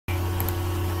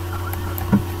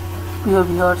প্রিয়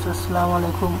ভিউয়ার্স, আসসালামু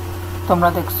আলাইকুম। তোমরা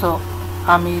দেখছো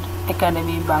আমির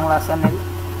একাডেমি বাংলা চ্যানেল।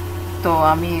 তো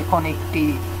আমি এখন একটি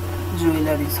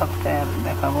জুয়েলারি সফটওয়্যার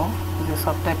দেখাবো, যে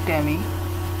সফটওয়্যারটি আমি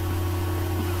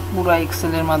পুরা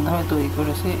এক্সেলের মাধ্যমে তৈরি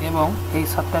করেছি এবং এই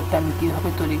সফটওয়্যারটা আমি কীভাবে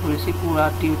তৈরি করেছি পুরা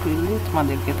টিউটোরিয়ালে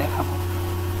তোমাদেরকে দেখাবো।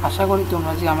 আশা করি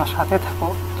তোমরা যে আমার সাথে থাকো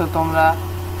তো তোমরা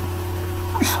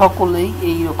সকলেই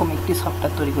এইরকম একটি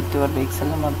সফটওয়্যার তৈরি করতে পারবে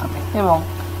এক্সেলের মাধ্যমে, এবং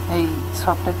এই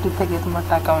সফটওয়্যারটি থেকে তোমরা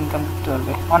টাকা ইনকাম করতে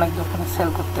পারবে, অনেক দোকানে সেল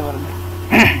করতে পারবে।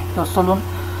 তো চলুন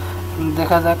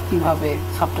দেখা যাক কিভাবে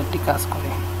সফটওয়্যারটি কাজ করে।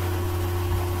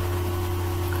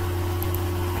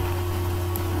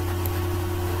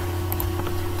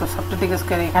 তো সফটওয়্যারটি কাজ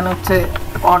করে এখানে হচ্ছে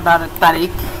অর্ডারের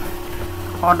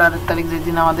তারিখ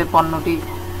যেদিন আমাদের পণ্যটি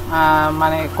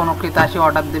মানে কোনো ক্রেতা এসে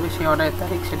অর্ডার দেবে সেই অর্ডারের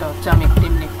তারিখ, সেটা হচ্ছে আমি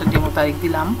একটা ডেমো তারিখ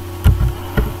দিলাম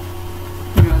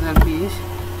 2020।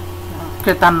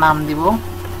 ক্রেতার নাম দিব,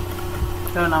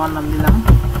 কারণ আমার নাম দিলাম।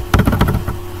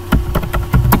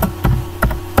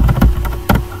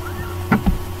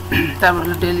 তারপর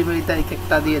হলো ডেলিভারি তারিখ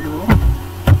একটা দিয়ে দেবো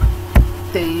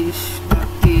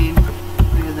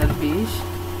 23/3/2020।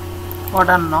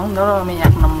 অর্ডার নং ধরো আমি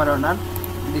 1 নম্বর অর্ডার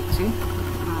দিচ্ছি,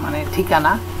 মানে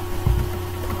ঠিকানা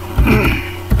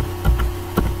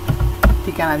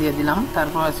দিয়ে দিলাম।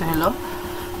 তারপর আছে হলো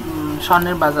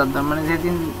স্বর্ণের বাজার দর, মানে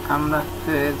যেদিন আমরা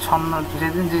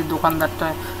যেদিন যে দোকানদারটা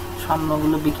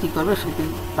স্বর্ণগুলো বিক্রি করবে সেদিন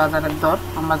বাজারের দর,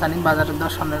 আমরা জানি বাজারের দর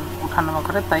স্বর্ণের ওঠানামা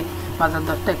করে, তাই বাজার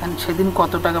দরটা এখানে সেদিন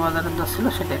কত টাকা বাজারের দর ছিল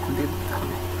সেটা এখান থেকে দিতে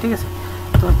হবে। ঠিক আছে,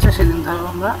 তো হচ্ছে সেদিন ধরো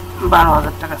আমরা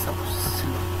 12,000 টাকা সাপোজ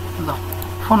ছিল।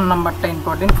 ফোন নাম্বারটা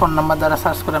ইম্পর্টেন্ট, ফোন নাম্বার দ্বারা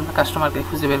সার্চ করে আমরা কাস্টমারকে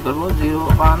খুঁজে বের করবো।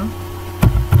 01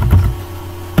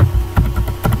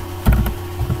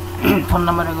 ফোন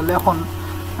নাম্বারে গেলে এখন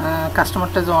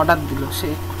কাস্টমারটা যে অর্ডার দিল সে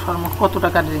সর্বমোট কত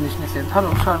টাকার জিনিস নিয়েছে, ধরো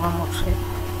সর্বমোট সে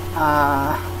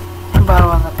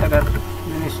 12,000 টাকার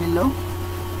জিনিস নিল।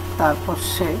 তারপর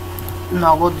সে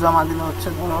নগদ জমা দিল হচ্ছে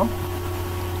ধরো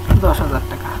 10,000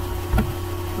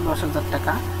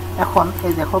 টাকা। এখন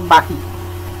এই দেখো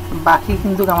বাকি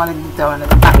কিন্তু আমাদের দিতে হবে না,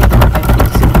 বাকি টাকাটাই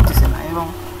দিচ্ছে না এবং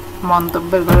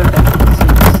মন্তব্যের ঘরে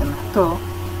দিচ্ছে না। তো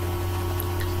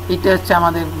এটা হচ্ছে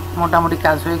আমাদের মোটামুটি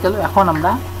কাজ হয়ে গেল। এখন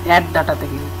আমরা অ্যাড ডাটাতে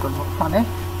ক্লিক করবো, মানে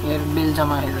এর বিল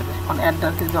জমা হয়ে যাবে। এখন অ্যাড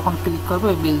ডাটাতে যখন ক্লিক করবো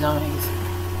এই বিল জমা হয়ে গেছে।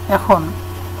 এখন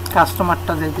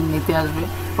কাস্টমারটা যেদিন নিতে আসবে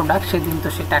প্রোডাক্ট সেদিন তো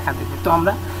সে টাকা দেবে। তো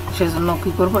আমরা সেজন্য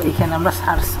কী করবো, এখানে আমরা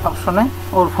সার্চ অপশনে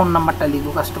ওর ফোন নাম্বারটা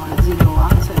লিখবো, কাস্টমারের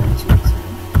 01767।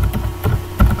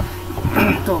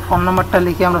 তো ফোন নাম্বারটা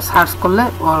লিখে আমরা সার্চ করলে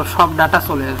ওর সব ডাটা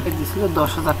চলে আসবে। দিয়েছিল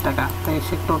 10,000 টাকা, তাই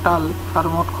সে টোটাল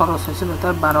সর্বমোট খরচ হয়েছিল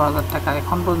তার 12,000 টাকা।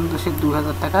 এখন পর্যন্ত সে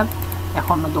 2,000 টাকার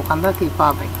এখনও দোকানদার কি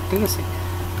পাবে। ঠিক আছে,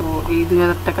 তো এই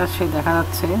 2,000 টাকা সে দেখা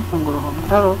যাচ্ছে গ্রহণ।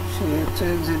 ধরো সে হচ্ছে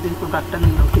যেদিন প্রোডাক্টটা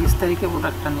নিল 30 তারিখে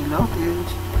প্রোডাক্টটা নিল,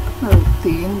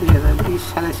 3/2020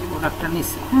 সালে সে প্রোডাক্টটা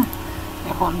নিচ্ছে। হ্যাঁ,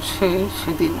 এখন সে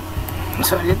সেদিন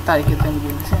তারিখে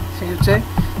নিচ্ছে, সে হচ্ছে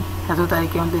এত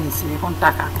তারিখে আমাদের নিচ্ছে। এখন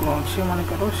টাকা গ্রহণ, সে মনে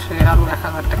করো সে আরও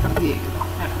 1,000 টাকা দিয়ে গেল।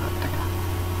 1,000 টাকা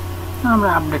আমরা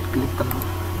আপডেট ক্লিক করলাম।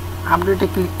 আপডেটে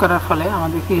ক্লিক করার ফলে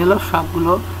আমাদের কি হলো,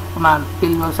 সবগুলো ওনার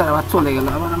বিল ভাউচার আবার চলে গেল।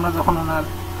 আবার আমরা যখন ওনার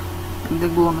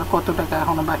দেখবো ওনার কত টাকা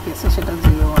এখনো বাকি আছে সেটা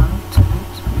 01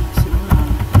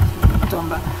 তো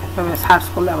আমরা এভাবে সার্চ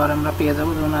করলে আবার আমরা পেয়ে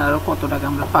যাবো যে ওনার আরও কত টাকা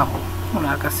আমরা পাবো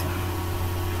ওনার কাছে।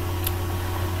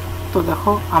 তো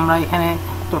দেখো আমরা এখানে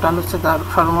টোটাল হচ্ছে তার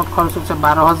সর্বমোট খরচ হচ্ছে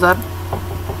 12,000,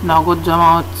 নগদ জমা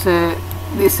হচ্ছে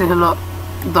দিয়েছে হলো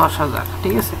 10,000।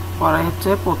 ঠিক আছে, পরে হচ্ছে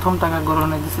প্রথম টাকা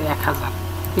গ্রহণে দিয়েছে 1,000।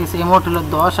 ঠিক আছে, মোট হলো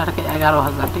 10 আর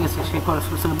 11,000। ঠিক আছে, সেই খরচ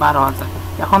হচ্ছিল 12,000।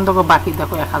 এখন দেখো বাকি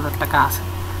দেখো 1,000 টাকা আছে।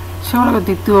 সে মনে করো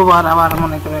দ্বিতীয়বার আবার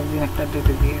মনে করো একদিন একটা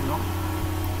ডেটে দিয়ে এলো,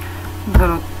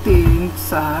 ধরো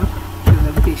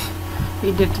 3/4/2020।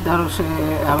 এই ডেটে ধরো সে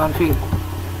আবার ফির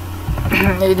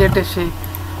এই ডেটে সে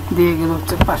দিয়ে গেল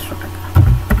হচ্ছে 500 টাকা।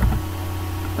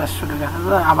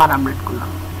 আবার আপডেট করলাম,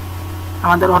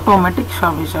 আমাদের অটোমেটিক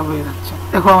সব হিসাব হয়ে যাচ্ছে।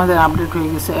 দেখো আমাদের আপডেট হয়ে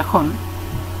গেছে। এখন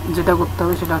যেটা করতে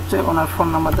হবে সেটা হচ্ছে ওনার ফোন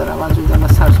নাম্বার দ্বারা আবার যদি আমরা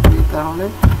সার্চ করি তাহলে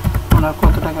ওনার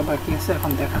কত টাকা বাকি আছে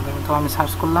এখন দেখা যাবে। তো আমি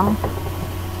সার্চ করলাম,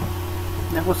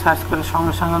 দেখো সার্চ করে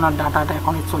সঙ্গে সঙ্গে ওনার ডাটাটা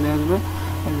এখনই চলে আসবে।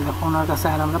 দেখো ওনার কাছে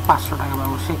আর আমরা 500 টাকা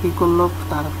পাবো। সে কী করলো,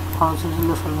 তার খরচ হয়েছিল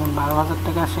সর্বমোট 12,000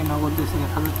 টাকা, সে নগদ দিয়েছে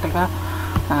 1,000 টাকা,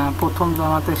 প্রথম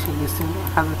জমাতে সে দিয়েছে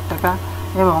 1,000 টাকা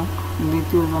এবং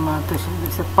দ্বিতীয় জমাতে সে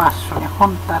দিয়েছে 500। এখন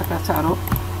তার কাছে আরও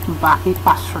বাকি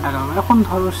 500 টাকা হবে। এখন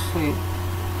ধরো সে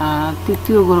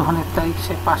তৃতীয় গ্রহণের তারিখ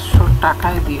সে 500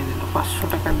 টাকায় দিয়ে দিল, 500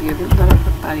 টাকা দিয়ে দিল। ধরো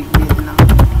একটা তারিখ দিয়ে দিলাম,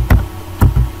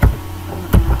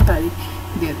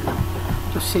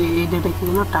 তো সে এই ডেটে কী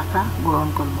হলো, টাকা গ্রহণ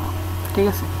করলো। ঠিক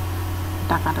আছে,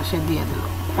 টাকাটা সে দিয়ে দিল।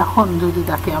 এখন যদি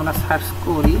তাকে আমরা সার্চ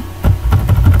করি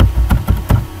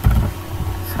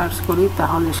সার্চ করি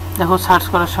তাহলে দেখো সার্চ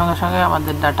করার সঙ্গে সঙ্গে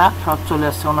আমাদের ডাটা সব চলে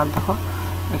আসছে। ওনার দেখো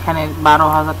এখানে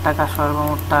 12,000 টাকা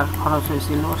সর্বমোট তার খরচ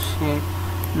হয়েছিল, সে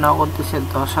নগদ দিছে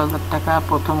 10,000 টাকা,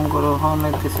 প্রথম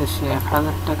গ্রহণের দিছে সে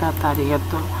 1,000 টাকা,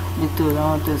 তারিখাত দ্বিতীয়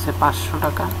জমা দিয়েছে 500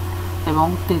 টাকা এবং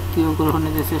তৃতীয় গ্রহণে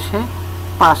দিয়েছে সে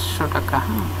 500 টাকা।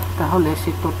 তাহলে সে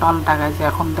টোটাল টাকায় যে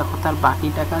এখন দেখো তার বাকি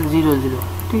টাকা 0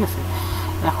 ঠিক আছে।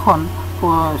 এখন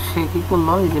সে কি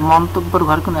করলো, এই যে মন্তব্যের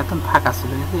ঘর কোনো এখন ফাঁকা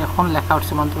ছিল, এখন লেখা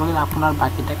উঠছে মন্তব্য আপনার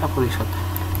বাকি টাকা পরিশোধ,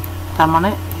 তার মানে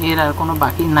এর আর কোনো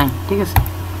বাকি নাই, ঠিক আছে।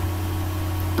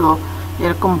 তো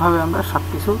এরকমভাবে আমরা সব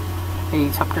কিছু এই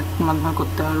সফটওয়্যারটির মাধ্যমে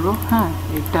করতে পারবো। হ্যাঁ,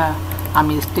 এটা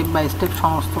আমি স্টেপ বাই স্টেপ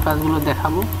সমস্ত কাজগুলো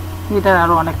দেখাবো। এটার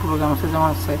আরও অনেক প্রোগ্রাম আছে, যেমন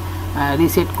হচ্ছে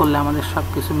রিসেট করলে আমাদের সব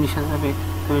কিছু মিশে যাবে,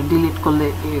 ডিলিট করলে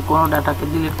কোনো ডাটাকে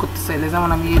ডিলিট করতে চাইলে, যেমন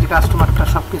আমি এই কাস্টমারটা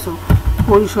সব কিছু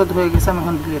পরিশোধ হয়ে গেছে, আমি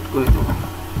এখন ডিলিট করে দেবো,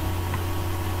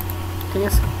 ঠিক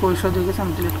আছে। পরিশোধ হয়ে গেছে,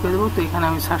 আমি ডিলিট করে দেবো। তো এখানে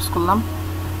আমি সার্চ করলাম,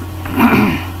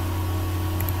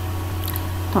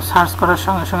 তো সার্চ করার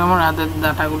সঙ্গে সঙ্গে আমার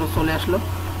ডাটাগুলো চলে আসলো।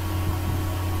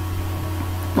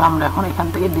 তো আমরা এখন এখান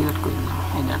থেকে ডিলিট করে দিলাম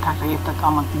এই ডাটাটা, এটা তো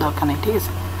আমার দরকার নেই, ঠিক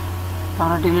আছে। তো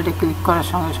আমরা ডিলিটে ক্লিক করার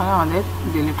সঙ্গে সঙ্গে আমাদের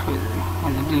ডিলিট হয়ে যাবে,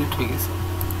 ডিলিট হয়ে গেছে।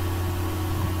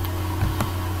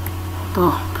 তো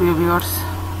প্রিয় ভিউয়ার্স,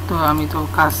 তো আমি তো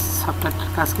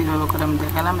সফটওয়্যারটার কাজ কীভাবে করে আমি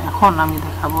দেখালাম। এখন আমি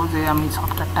দেখাবো যে আমি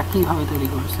সফটওয়্যারটা কীভাবে তৈরি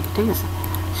করছি, ঠিক আছে।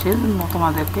 সেজন্য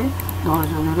তোমাদেরকে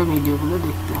ধৈর্য ধরে ভিডিওগুলো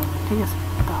দেখতে হবে, ঠিক আছে।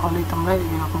 তাহলেই তোমরা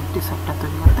এরকম একটি সফটওয়্যার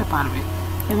তৈরি করতে পারবে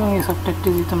এবং এই সফটওয়্যারটি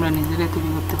যদি তোমরা নিজেরাই তৈরি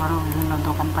করতে পারো, বিভিন্ন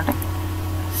দোকানপাটে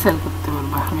সেল করতে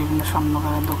পারবা, বিভিন্ন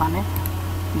স্বর্ণকারের দোকানে,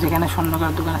 যেখানে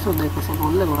স্বর্ণকারের দোকান আছে ওদের কাছে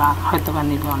বললে ওরা হয়তো বা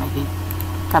নেবে অনেকেই,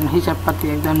 কারণ হিসাবপাতি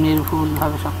একদম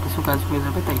নির্ভুলভাবে সব কিছু কাজ হয়ে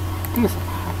যাবে, তাই, ঠিক আছে।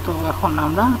 তো এখন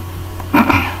আমরা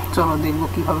চলো দেখবো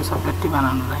কীভাবে সফটওয়্যারটি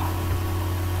বানানো যায়।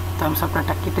 তো আমি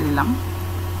সফটওয়্যারটা কেটে দিলাম।